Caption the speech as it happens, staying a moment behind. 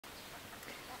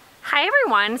Hi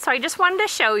everyone, so I just wanted to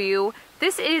show you,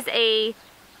 this is a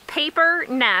paper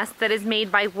nest that is made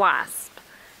by wasp.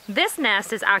 This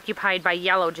nest is occupied by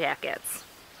yellow jackets.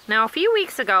 Now a few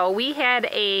weeks ago we had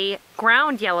a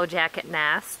ground yellow jacket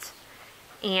nest,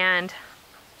 and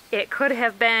it could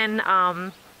have been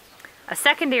a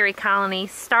secondary colony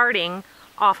starting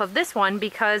off of this one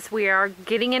because we are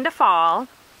getting into fall.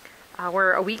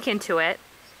 We're a week into it,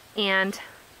 and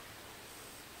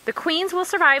the queens will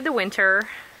survive the winter.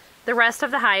 The rest of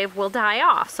the hive will die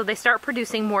off, so they start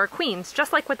producing more queens,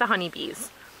 just like with the honeybees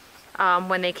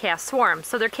when they cast swarms.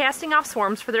 So they're casting off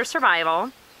swarms for their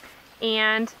survival,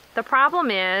 and the problem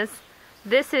is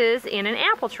this is in an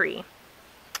apple tree.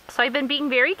 So I've been being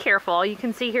very careful. You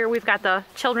can see here we've got the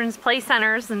children's play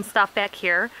centers and stuff back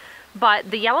here,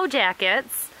 but the yellow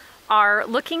jackets are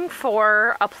looking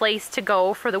for a place to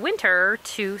go for the winter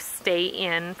to stay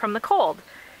in from the cold.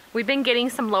 We've been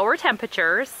getting some lower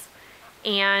temperatures,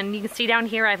 and you can see down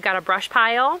here I've got a brush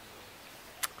pile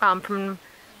from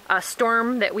a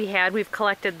storm that we had. We've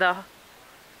collected the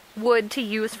wood to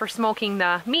use for smoking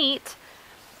the meat,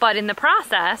 but in the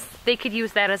process they could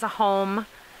use that as a home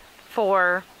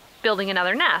for building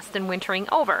another nest and wintering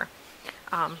over.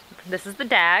 This is the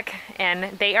deck,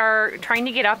 and they are trying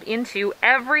to get up into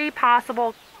every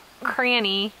possible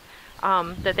cranny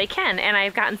that they can, and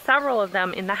I've gotten several of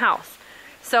them in the house.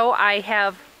 So I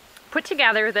have put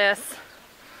together this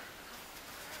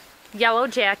yellow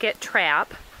jacket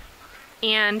trap,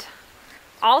 and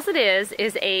all it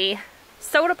is a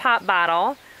soda pop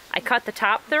bottle. I cut the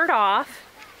top third off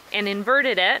and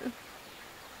inverted it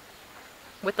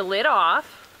with the lid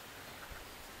off,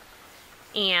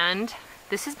 and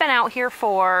this has been out here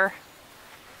for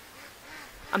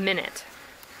a minute.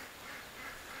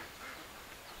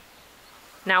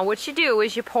 Now what you do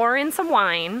is you pour in some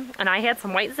wine, and I had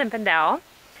some white Zinfandel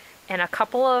and a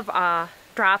couple of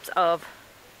drops of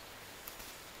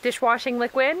dishwashing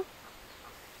liquid.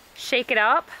 Shake it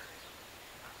up.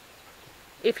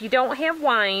 If you don't have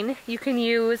wine, you can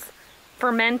use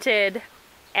fermented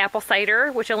apple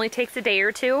cider, which only takes a day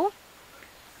or two.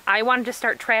 I wanted to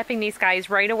start trapping these guys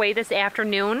right away this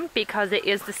afternoon because it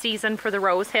is the season for the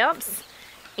rose hips,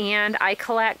 and I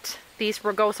collect these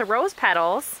Rugosa rose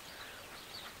petals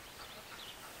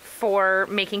for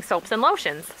making soaps and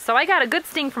lotions. So I got a good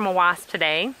sting from a wasp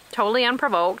today, totally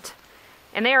unprovoked,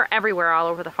 and they are everywhere all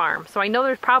over the farm. So I know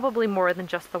there's probably more than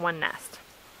just the one nest.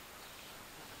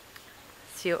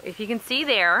 So if you can see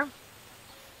there's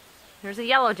a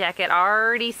yellow jacket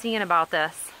already seeing about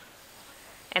this,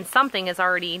 and something is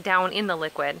already down in the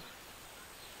liquid.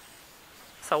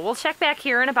 So we'll check back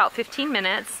here in about 15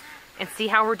 minutes and see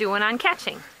how we're doing on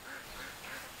catching.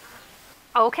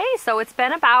 Okay, so it's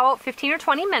been about 15 or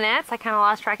 20 minutes. I kind of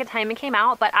lost track of time and came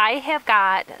out, but I have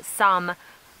got some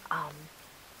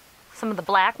of the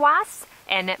black wasps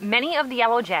and many of the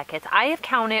yellow jackets. I have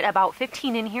counted about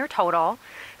 15 in here total,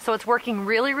 so it's working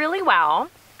really, really well.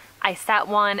 I set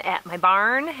one at my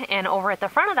barn and over at the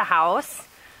front of the house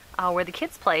where the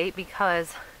kids play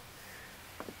because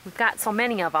we've got so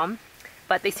many of them,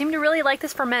 but they seem to really like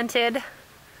this fermented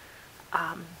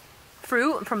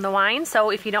fruit from the wine. So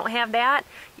if you don't have that,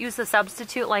 use the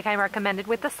substitute like I recommended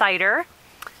with the cider.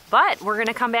 But we're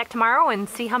gonna come back tomorrow and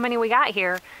see how many we got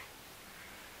here.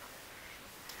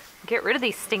 Get rid of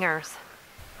these stingers.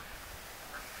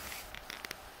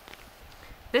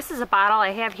 This is a bottle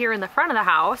I have here in the front of the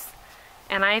house,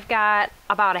 and I've got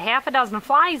about a half a dozen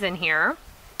flies in here,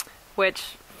 which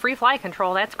free fly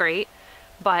control, that's great.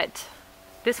 But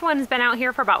this one's been out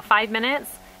here for about 5 minutes,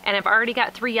 and I've already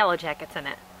got 3 yellow jackets in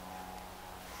it.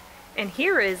 And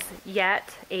here is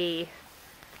yet a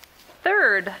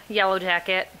third yellow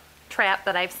jacket trap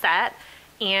that I've set.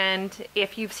 And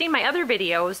if you've seen my other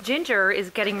videos, Ginger is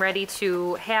getting ready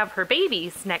to have her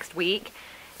babies next week,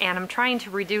 and I'm trying to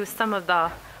reduce some of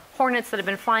the hornets that have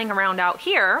been flying around out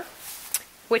here,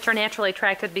 which are naturally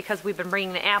attracted because we've been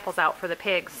bringing the apples out for the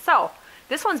pigs. So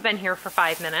this one's been here for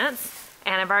 5 minutes,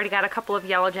 and I've already got a couple of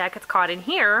yellow jackets caught in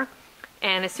here,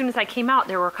 and as soon as I came out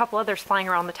there were a couple others flying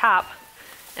around the top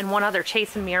and one other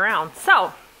chasing me around.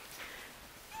 So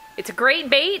it's a great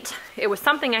bait. It was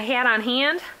something I had on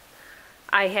hand.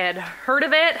 I had heard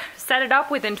of it, set it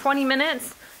up within 20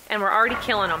 minutes, and we're already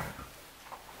killing them.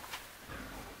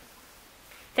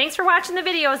 Thanks for watching the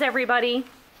videos, everybody.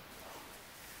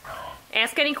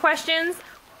 Ask any questions.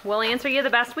 We'll answer you the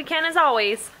best we can as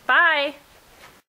always. Bye.